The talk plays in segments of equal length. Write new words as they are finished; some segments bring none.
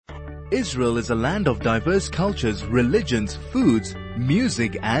Israel is a land of diverse cultures, religions, foods,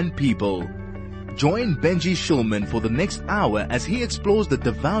 music and people. Join Benji Shulman for the next hour as he explores the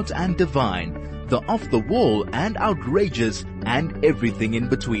devout and divine, the off-the-wall and outrageous, and everything in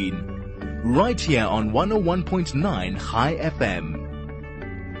between. Right here on 101.9 High FM.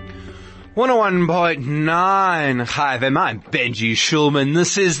 101.9 Hi FM, I'm Benji Shulman.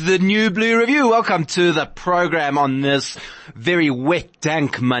 This is the New Blue Review. Welcome to the program on this very wet,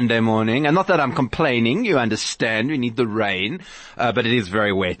 dank Monday morning. And not that I'm complaining, you understand, we need the rain, but it is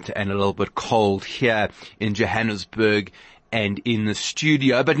very wet and a little bit cold here in Johannesburg and in the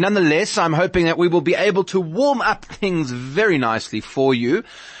studio. But nonetheless, I'm hoping that we will be able to warm up things very nicely for you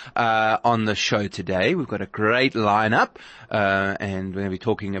on the show today. We've got a great lineup, and we're going to be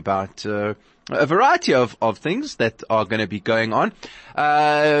talking about a variety of things that are going to be going on.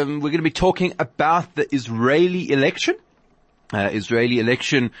 We're going to be talking about the Israeli election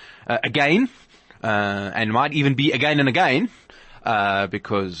again, and might even be again and again,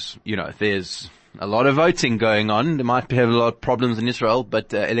 because, you know, there's a lot of voting going on. There might have a lot of problems in Israel,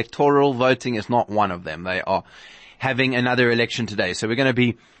 but electoral voting is not one of them. They are having another election today. So we're going to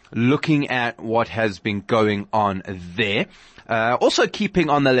be looking at what has been going on there. Also keeping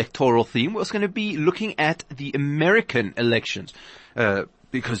on the electoral theme, we're going to be looking at the American elections,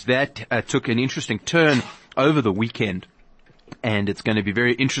 because that took an interesting turn over the weekend. And it's going to be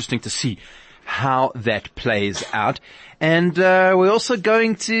very interesting to see how that plays out. And we're also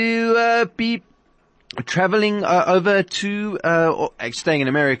going to be traveling over to, staying in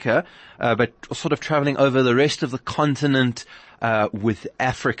America, but sort of traveling over the rest of the continent with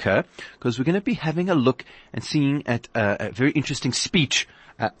Africa, because we're going to be having a look and seeing at a very interesting speech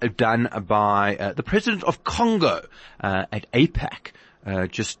done by the president of Congo at APAC.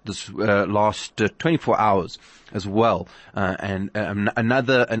 Just this last 24 hours as well, and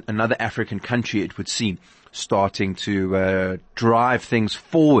another African country, it would seem, starting to drive things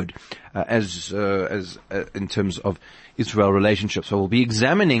forward as in terms of Israel relationships. So we'll be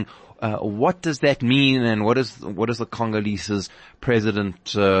examining what does that mean, and what is the Congolese's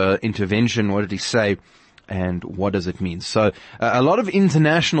president intervention? What did he say? And what does it mean? So a lot of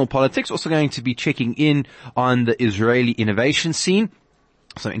international politics. Also going to be checking in on the Israeli innovation scene.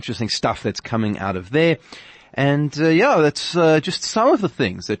 Some interesting stuff that's coming out of there. And that's just some of the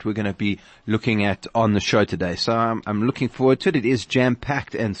things that we're going to be looking at on the show today. So I'm looking forward to it. It is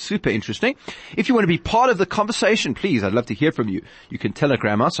jam-packed and super interesting. If you want to be part of the conversation, please, I'd love to hear from you. You can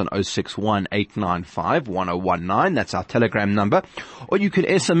telegram us on 061-895-1019. That's our telegram number. Or you can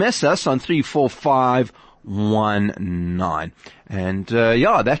SMS us on 34519. And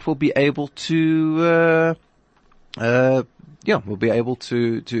that will be able to we'll be able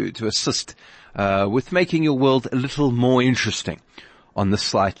to assist with making your world a little more interesting on this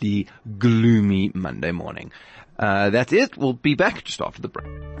slightly gloomy Monday morning. That's it. We'll be back just after the break.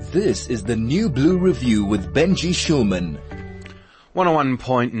 This is the New Blue Review with Benji Shulman.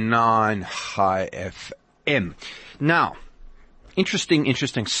 101.9 High FM. Now,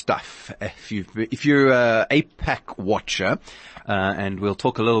 interesting stuff. If you're a APAC watcher, and we'll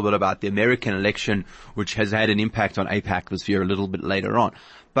talk a little bit about the American election, which has had an impact on APAC this year a little bit later on.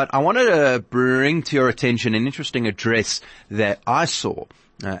 But I wanted to bring to your attention an interesting address that I saw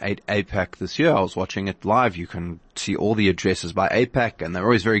at APAC this year. I was watching it live. You can see all the addresses by APAC, and they're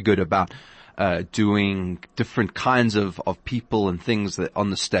always very good about doing different kinds of people and things that on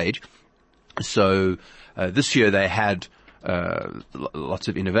the stage. So this year they had lots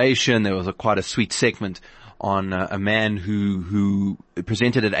of innovation. There was quite a sweet segment on a man who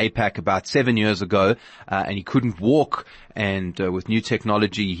presented at APAC about 7 years ago, and he couldn't walk, and with new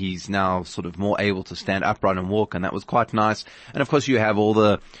technology he's now sort of more able to stand upright and walk, and that was quite nice. And of course you have all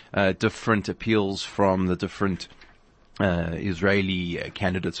the different appeals from the different Israeli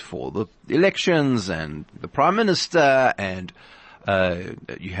candidates for the elections, and the Prime Minister, and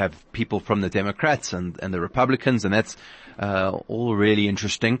you have people from the Democrats and the Republicans, and that's all really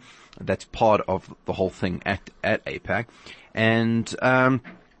interesting. That's part of the whole thing at APAC. And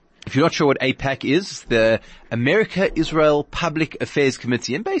if you're not sure what APAC is, the America-Israel Public Affairs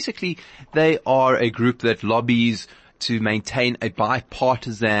Committee, and basically they are a group that lobbies to maintain a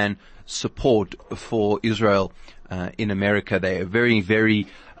bipartisan support for Israel in America. They are very, very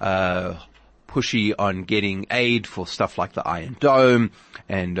pushy on getting aid for stuff like the Iron Dome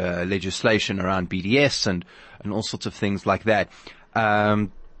and legislation around BDS and all sorts of things like that.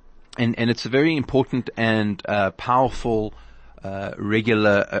 And it's a very important and powerful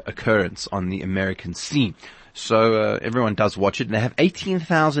regular occurrence on the American scene. So everyone does watch it, and they have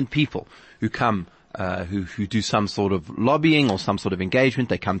 18,000 people who come who do some sort of lobbying or some sort of engagement.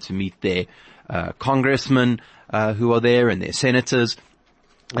 They come to meet their congressmen who are there and their senators,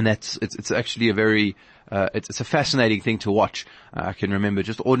 and it's actually a very it's a fascinating thing to watch. I can remember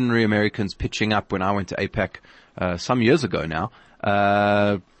just ordinary Americans pitching up when I went to APAC some years ago now,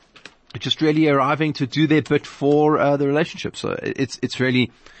 just really arriving to do their bit for the relationship. So it's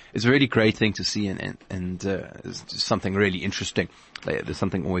really a really great thing to see, and it's just something really interesting. There's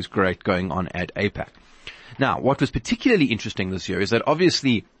something always great going on at APAC. Now, what was particularly interesting this year is that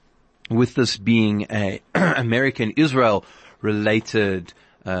obviously, with this being a American-Israel related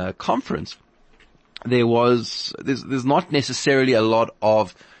conference, there's not necessarily a lot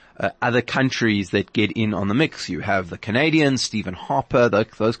of other countries that get in on the mix. You have the Canadians, Stephen Harper,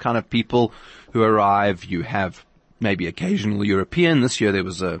 those kind of people who arrive. You have maybe occasional European. This year there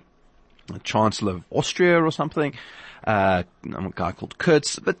was a Chancellor of Austria or something, a guy called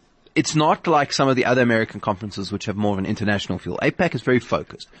Kurtz, but it's not like some of the other American conferences which have more of an international feel. APAC is very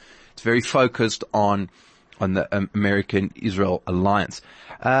focused. It's very focused on the American-Israel alliance.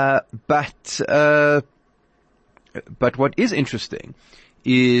 But what is interesting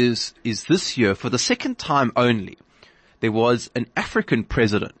is this year, for the second time only, there was an African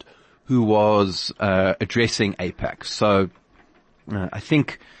president who was addressing APAC. So I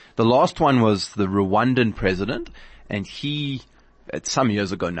think the last one was the Rwandan president, and he, some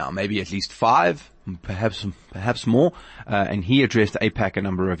years ago now, maybe at least 5, perhaps more, and he addressed APAC a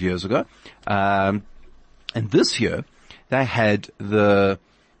number of years ago. And this year they had the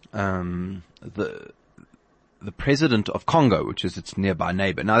president of Congo, which is its nearby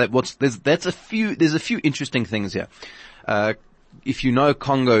neighbor. Now there's a few interesting things here. If you know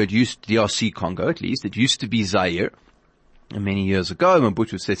Congo, DRC Congo at least, it used to be Zaire many years ago,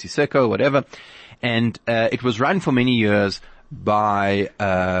 Mobutu Sese Seko, whatever, and it was run for many years by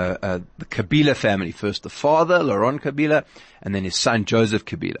the Kabila family. First the father, Laurent Kabila, and then his son, Joseph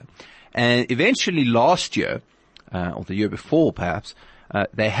Kabila. And eventually last year, or the year before perhaps,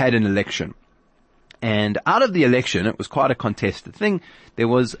 they had an election. And out of the election, it was quite a contested thing. There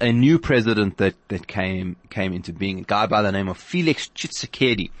was a new president that came into being, a guy by the name of Felix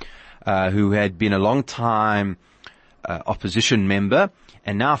Tshisekedi, who had been a long time opposition member,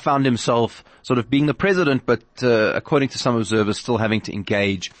 and now found himself sort of being the president, but according to some observers, still having to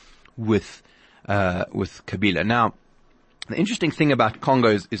engage with Kabila. Now, the interesting thing about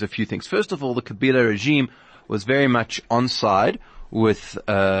Congo is a few things. First of all, the Kabila regime was very much on side with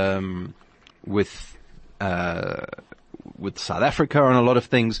South Africa on a lot of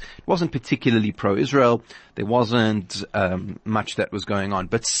things. It wasn't particularly pro-Israel. There wasn't much that was going on.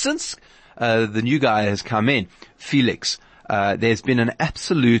 But since the new guy has come in, Felix, there's been an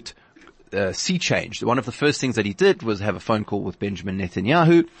absolute sea change. One of the first things that he did was have a phone call with Benjamin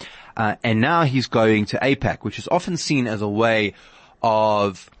Netanyahu, and now he's going to APAC, which is often seen as a way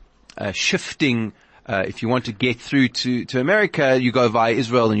of shifting. If you want to get through to America, you go via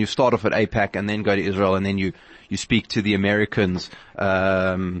Israel and you start off at APAC and then go to Israel and then you speak to the Americans,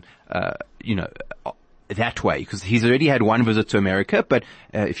 that way, because he's already had one visit to America. But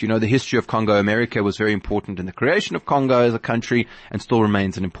if you know the history of Congo, America was very important in the creation of Congo as a country and still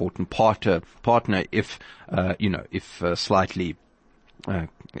remains an important partner, if slightly,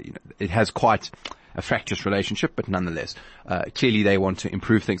 it has quite a fractious relationship, but nonetheless, clearly they want to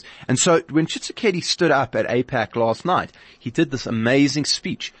improve things. And so when Tshisekedi stood up at APAC last night, he did this amazing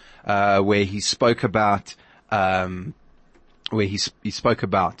speech, where he spoke about, he spoke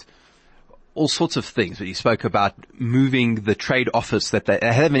about all sorts of things, but he spoke about moving the trade office that they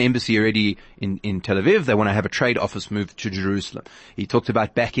have an embassy already in Tel Aviv. They want to have a trade office moved to Jerusalem. He talked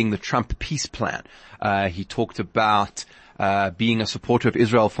about backing the Trump peace plan. He talked about being a supporter of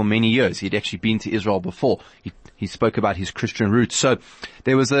Israel for many years. He'd actually been to Israel before. He spoke about his Christian roots. So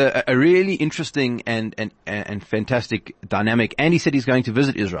there was a really interesting and fantastic dynamic. And he said he's going to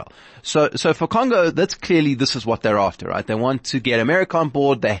visit Israel. So for Congo, this is what they're after, right? They want to get America on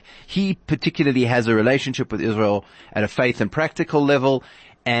board. He particularly has a relationship with Israel at a faith and practical level.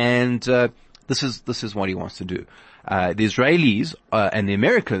 And this is what he wants to do. The Israelis and the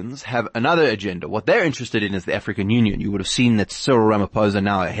Americans have another agenda. What they're interested in is the African Union. You would have seen that Cyril Ramaphosa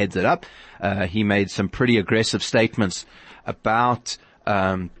now heads it up. He made some pretty aggressive statements about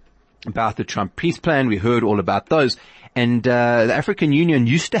the Trump peace plan. We heard all about those. And the African Union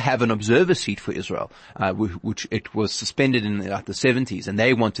used to have an observer seat for Israel, which it was suspended in the 70s, and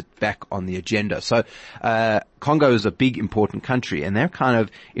they want it back on the agenda. So Congo is a big, important country, and they're kind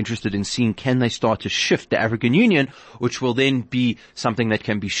of interested in seeing, can they start to shift the African Union, which will then be something that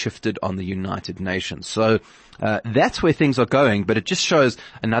can be shifted on the United Nations. So that's where things are going, but it just shows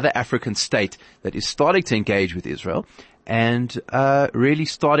another African state that is starting to engage with Israel and really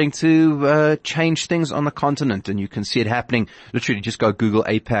starting to change things on the continent. And you can see it happening. Literally, just go Google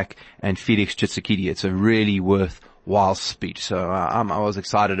AIPAC and Felix Tshisekedi. It's a really worthwhile speech. So I was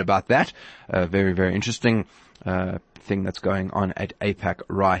excited about that. Very, very interesting thing that's going on at AIPAC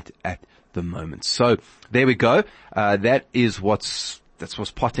right at the moment. So there we go. That's what's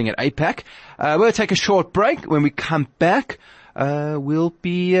potting at AIPAC. We'll take a short break. When we come back, we'll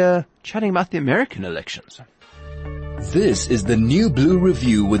be chatting about the American elections. This is the New Blue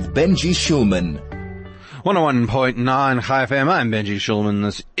Review with Benji Shulman. 101.9 Chai FM. I'm Benji Shulman.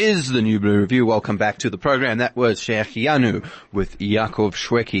 This is the New Blue Review. Welcome back to the program. That was Shechianu with Yaakov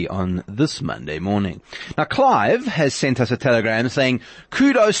Shweki on this Monday morning. Now, Clive has sent us a telegram saying,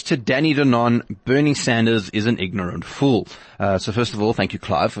 kudos to Danny Danon. Bernie Sanders is an ignorant fool. So first of all, thank you,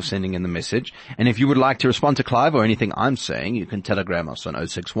 Clive, for sending in the message. And if you would like to respond to Clive or anything I'm saying, you can telegram us on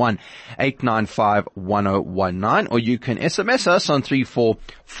 061-895-1019, or you can SMS us on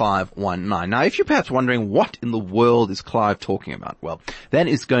 34519. Now, if you're perhaps wondering what in the world is Clive talking about, well, that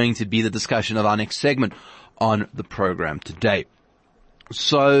is going to be the discussion of our next segment on the program today.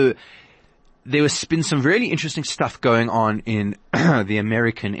 So there has been some really interesting stuff going on in the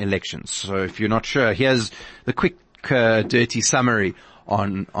American elections. So if you're not sure, here's the quick dirty summary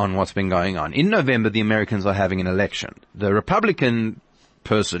on what's been going on. In November, the Americans are having an election. The Republican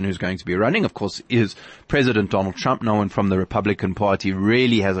person who's going to be running, of course, is President Donald Trump. No one from the Republican Party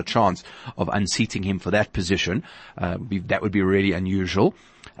really has a chance of unseating him for that position. That would be really unusual.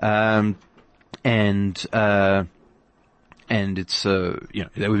 And it's, that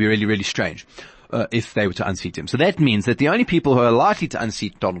would be really, really strange. If they were to unseat him. So that means that the only people who are likely to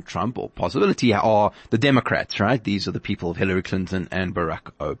unseat Donald Trump, or possibility, are the Democrats, right? These are the people of Hillary Clinton and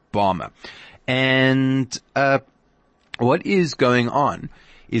Barack Obama. And what is going on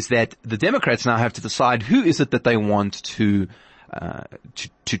is that the Democrats now have to decide who is it that they want to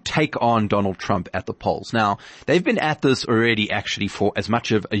take on Donald Trump at the polls. Now, they've been at this already actually for as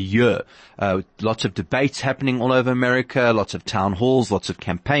much of a year. Lots of debates happening all over America, lots of town halls, lots of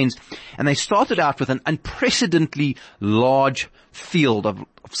campaigns. And they started out with an unprecedentedly large field of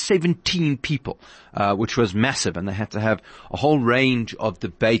 17 people, which was massive. And they had to have a whole range of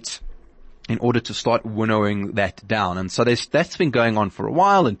debates in order to start winnowing that down. And so that's been going on for a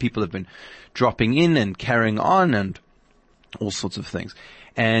while, and people have been dropping in and carrying on and all sorts of things.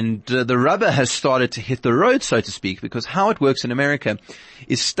 And the rubber has started to hit the road, so to speak, because how it works in America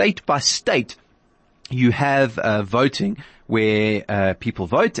is state by state. You have voting where people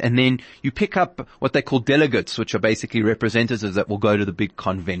vote, and then you pick up what they call delegates, which are basically representatives that will go to the big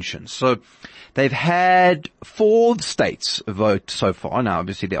conventions. So they've had 4 states vote so far. Now,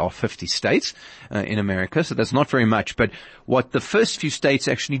 obviously, there are 50 states in America, so that's not very much. But what the first few states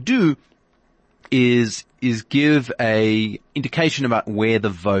actually do is give a indication about where the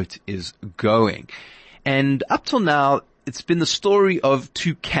vote is going. And up till now, it's been the story of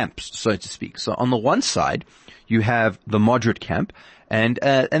 2 camps, so to speak. So on the one side, you have the moderate camp, and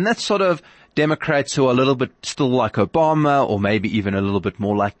that's sort of Democrats who are a little bit still like Obama, or maybe even a little bit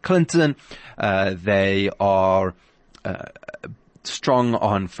more like Clinton. They are strong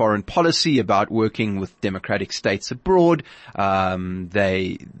on foreign policy, about working with democratic states abroad.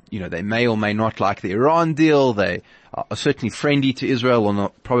 They may or may not like the Iran deal. They are certainly friendly to Israel,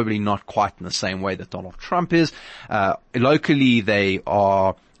 or probably not quite in the same way that Donald Trump is. Locally, they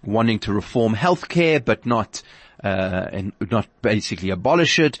are wanting to reform healthcare, but not basically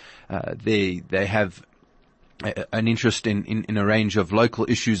abolish it. They have an interest in a range of local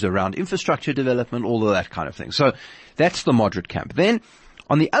issues around infrastructure development, all of that kind of thing. So that's the moderate camp. Then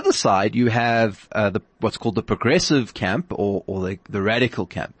on the other side, you have what's called the progressive camp, or the radical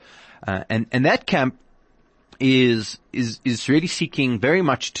camp, and that camp is really seeking very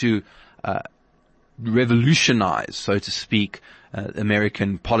much to revolutionize, so to speak,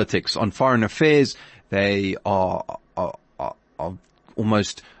 American politics. On foreign affairs, they are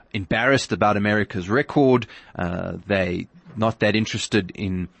almost embarrassed about America's record. They not that interested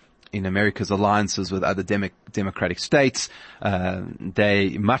in America's alliances with other democratic states.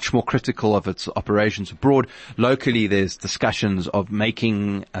 They much more critical of its operations abroad. Locally, there's discussions of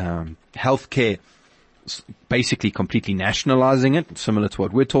making healthcare, basically completely nationalizing it, similar to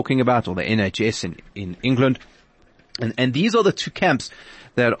what we're talking about, or the NHS in England. And these are the two camps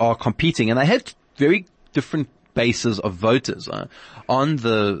that are competing, and they have very different bases of voters. On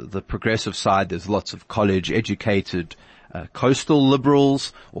the progressive side, there's lots of college-educated coastal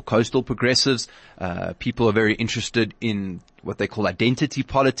liberals or coastal progressives. People are very interested in what they call identity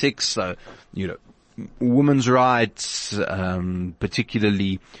politics. So, women's rights,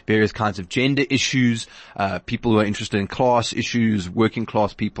 particularly various kinds of gender issues, people who are interested in class issues, working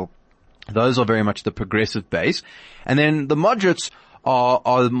class people. Those are very much the progressive base. And then the moderates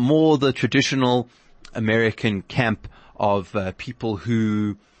are more the traditional American camp of people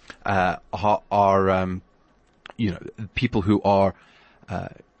who people who are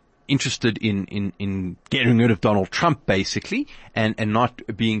interested in getting rid of Donald Trump, basically, and not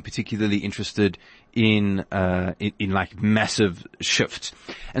being particularly interested in like massive shifts.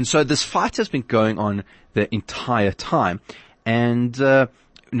 And so this fight has been going on the entire time, and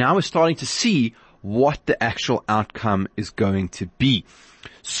now we're starting to see what the actual outcome is going to be.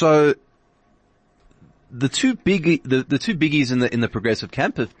 So the two biggies in the progressive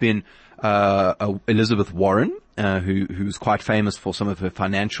camp have been Elizabeth Warren, who's quite famous for some of her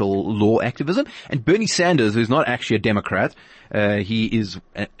financial law activism, and Bernie Sanders, who's not actually a Democrat. He is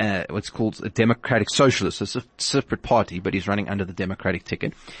what's called a Democratic Socialist. It's a separate party, but he's running under the Democratic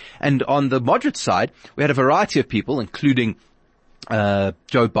ticket. And on the moderate side, we had a variety of people, including Joe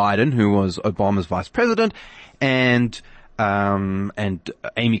Biden, who was Obama's vice president, and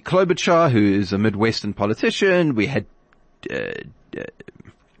Amy Klobuchar, who is a Midwestern politician. We had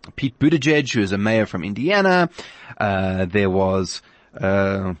Pete Buttigieg, who is a mayor from Indiana. There was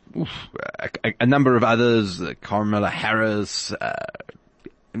a number of others, Kamala Harris,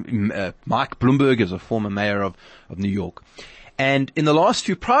 Mike Bloomberg is a former mayor of New York. And in the last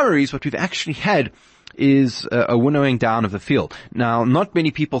few primaries, what we've actually had is a winnowing down of the field. Now, not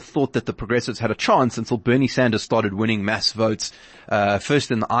many people thought that the progressives had a chance until Bernie Sanders started winning mass votes,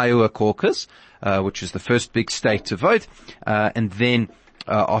 first in the Iowa caucus, which is the first big state to vote, and then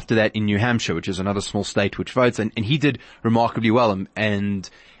after that in New Hampshire, which is another small state which votes, and he did remarkably well. And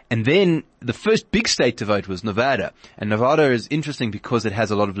then the first big state to vote was Nevada. And Nevada is interesting because it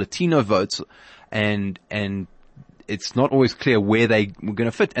has a lot of Latino votes, and it's not always clear where they were going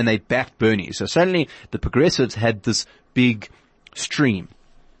to fit, and they backed Bernie. So suddenly the progressives had this big stream,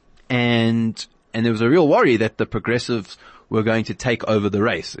 and there was a real worry that the progressives were going to take over the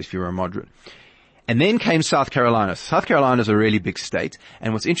race if you were a moderate. And then came South Carolina. South Carolina is a really big state,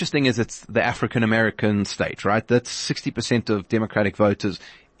 and what's interesting is it's the African American state, right? That's 60% of Democratic voters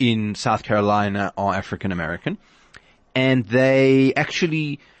in South Carolina are African American, and they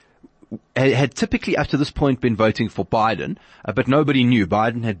actually had typically up to this point been voting for Biden, but nobody knew.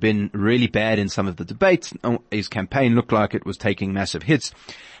 Biden had been really bad in some of the debates. His campaign looked like it was taking massive hits.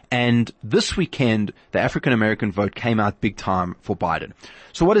 And this weekend, the African American vote came out big time for Biden.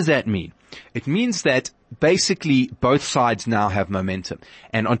 So what does that mean? It means that basically both sides now have momentum.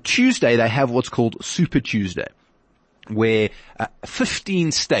 And on Tuesday, they have what's called Super Tuesday, where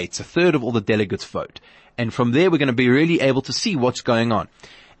 15 states, a third of all the delegates vote. And from there, we're going to be really able to see what's going on.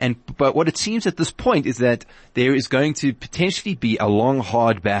 But what it seems at this point is that there is going to potentially be a long,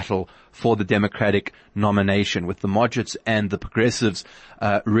 hard battle for the Democratic nomination, with the moderates and the progressives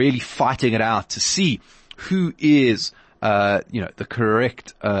really fighting it out to see who is the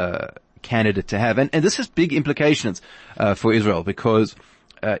correct candidate to have. And this has big implications for Israel, because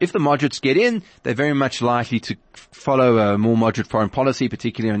if the moderates get in, they're very much likely to follow a more moderate foreign policy,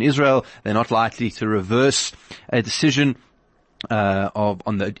 particularly on Israel. They're not likely to reverse a decision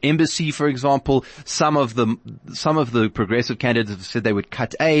on the embassy, for example. Some of the progressive candidates have said they would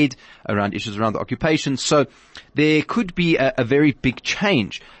cut aid around issues around the occupation. So there could be a very big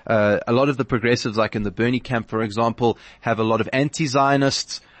change. A lot of the progressives, like in the Bernie camp, for example, have a lot of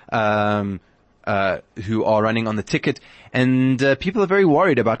anti-Zionists who are running on the ticket, and people are very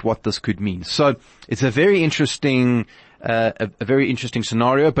worried about what this could mean. So it's a very interesting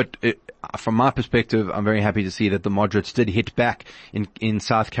scenario, but from my perspective, I'm very happy to see that the moderates did hit back in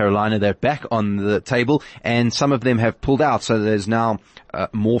South Carolina. They're back on the table, and some of them have pulled out. So there's now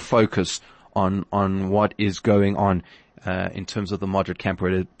more focus on what is going on in terms of the moderate camp,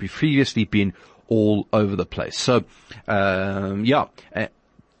 where it had previously been all over the place. So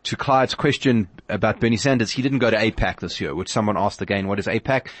to Clyde's question about Bernie Sanders, he didn't go to AIPAC this year, which someone asked again, what is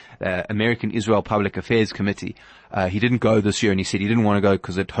AIPAC? American Israel Public Affairs Committee. He didn't go this year, and he said he didn't want to go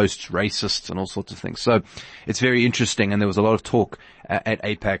because it hosts racists and all sorts of things. So it's very interesting, and there was a lot of talk at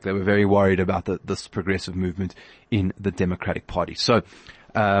AIPAC. They were very worried about this progressive movement in the Democratic Party. So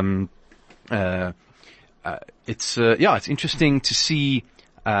it's interesting to see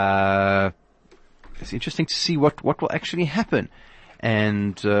it's interesting to see what will actually happen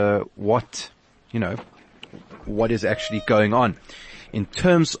and, what is actually going on in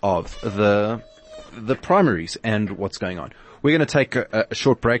terms of the primaries and what's going on. We're going to take a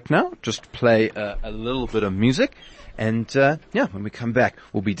short break now, just play a little bit of music, and when we come back,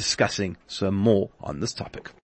 we'll be discussing some more on this topic.